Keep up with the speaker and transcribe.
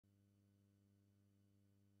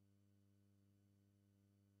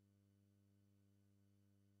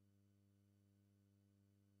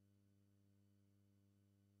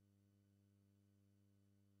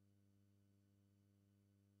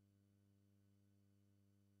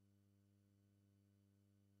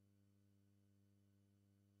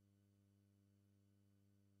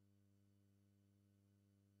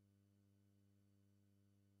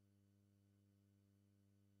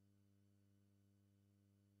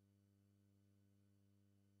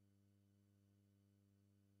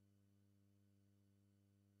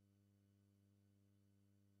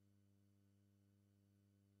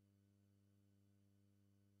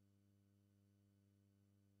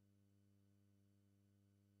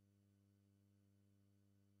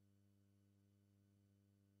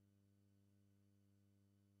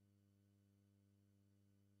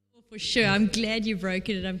For sure. I'm glad you broke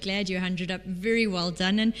it, and I'm glad you're 100 up. Very well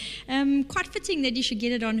done. And quite fitting that you should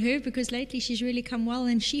get it on her, because lately she's really come well,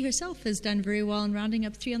 and she herself has done very well in rounding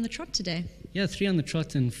up 3 on the trot today. Yeah, 3 on the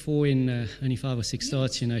trot and 4 in only 5 or 6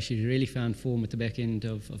 starts. You know, she really found form at the back end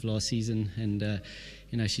of last season, and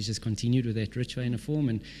you know, she's just continued with that rich vein of form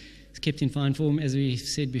and it's kept in fine form. As we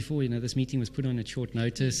said before, you know, this meeting was put on at short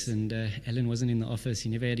notice, and Alan wasn't in the office. He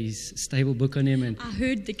never had his stable book on him, and I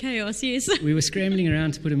heard the chaos. Yes, we were scrambling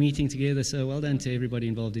around to put a meeting together. So well done to everybody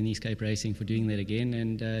involved in East Cape Racing for doing that again.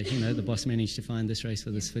 And you know, the boss managed to find this race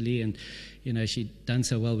for this filly, and you know, she'd done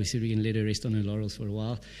so well. We said we can let her rest on her laurels for a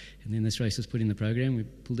while, and then this race was put in the program. We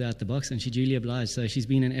pulled her out the box, and she duly obliged. So she's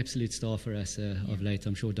been an absolute star for us of late.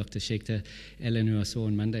 I'm sure Dr. Schechter, Alan, who I saw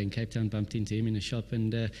on Monday in Cape Town, bumped into him in a shop,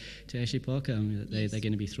 and to Ashley Parker, they're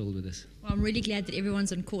going to be thrilled with this. Well, I'm really glad that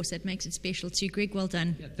everyone's on course. That makes it special too. Greg, well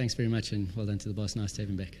done. Yeah, thanks very much, and well done to the boss. Nice to have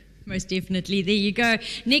him back. Most definitely. There you go.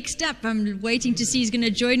 Next up, I'm waiting to see who's going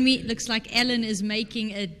to join me. It looks like Ellen is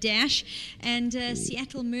making a dash. And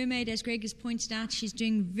Seattle Mermaid, as Greg has pointed out, she's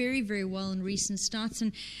doing very, very well in recent starts.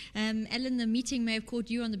 And Ellen, the meeting may have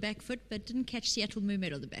caught you on the back foot, but didn't catch Seattle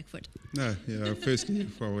Mermaid on the back foot. No, firstly,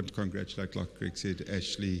 I want to congratulate, like Greg said,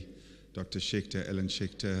 Ashley, Dr. Schechter, Alan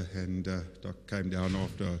Schechter, and Doc came down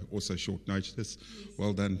after also short notice.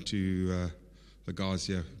 Well done to the guys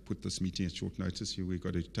here who put this meeting at short notice. We've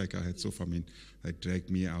got to take our hats off. I mean, they dragged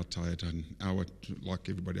me out. I had an hour, like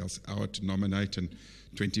everybody else, hour to nominate and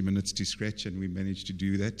 20 minutes to scratch, and we managed to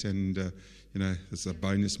do that. And, you know, it's a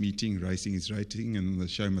bonus meeting. Racing is rating, and the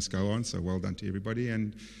show must go on. So well done to everybody.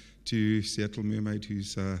 And to Seattle Mermaid,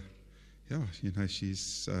 who's,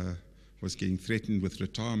 she's was getting threatened with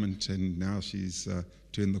retirement, and now she's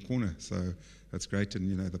turned the corner. So that's great, and,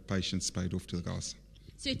 you know, the patience paid off to the guys.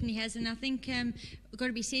 Certainly has, and I think got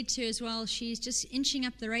to be said to her as well, she's just inching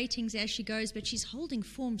up the ratings as she goes, but she's holding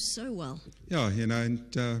form so well. Yeah, you know,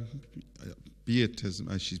 and be it as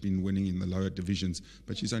she's been winning in the lower divisions,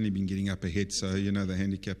 but she's only been getting up ahead, so, you know, the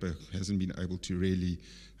handicapper hasn't been able to really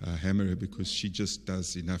hammer her, because she just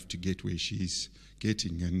does enough to get where she's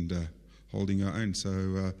getting and holding her own. So,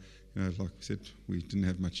 you know, like I said, we didn't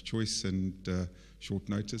have much choice and short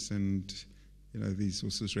notice, and, you know, these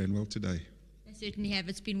horses ran well today. Certainly have.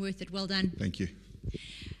 It's been worth it. Well done. Thank you.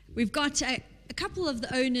 We've got a couple of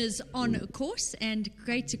the owners on course, and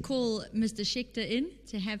great to call Mr. Schechter in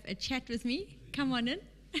to have a chat with me. Come on in.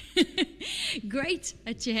 Great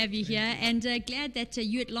to have you here, and glad that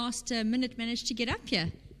you at last minute managed to get up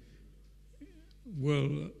here.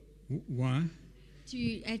 Well, why?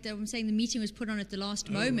 I'm saying the meeting was put on at the last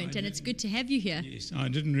moment, and it's good to have you here. Yes, I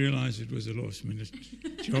didn't realise it was a last minute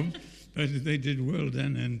job, but they did well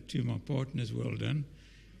done, and to my partners, well done.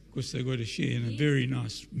 Of course, they got a share in a very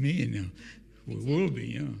nice mare now. Well, will be,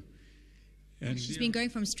 yeah. And she's been going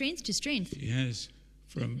from strength to strength. She has,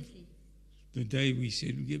 from the day we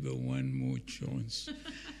said give her one more chance,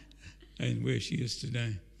 and where she is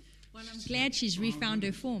today. Well, I'm glad she's refound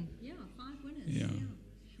her form. Yeah, 5 winners. Yeah.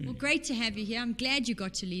 Well, great to have you here. I'm glad you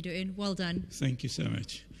got to lead her in. Well done. Thank you so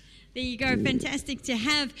much. There you go. Fantastic to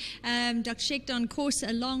have Dr. Schechter on course,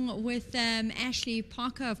 along with Ashley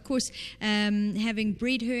Parker, of course, having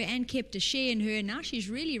bred her and kept a share in her. Now she's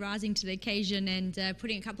really rising to the occasion and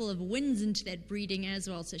putting a couple of wins into that breeding as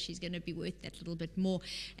well, so she's going to be worth that little bit more.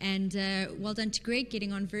 And well done to Greg,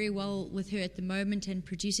 getting on very well with her at the moment and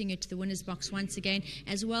producing her to the winner's box once again,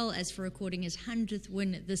 as well as for recording his 100th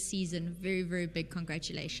win this season. Very, very big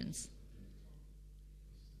congratulations.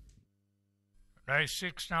 Race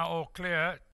 6 now all clear.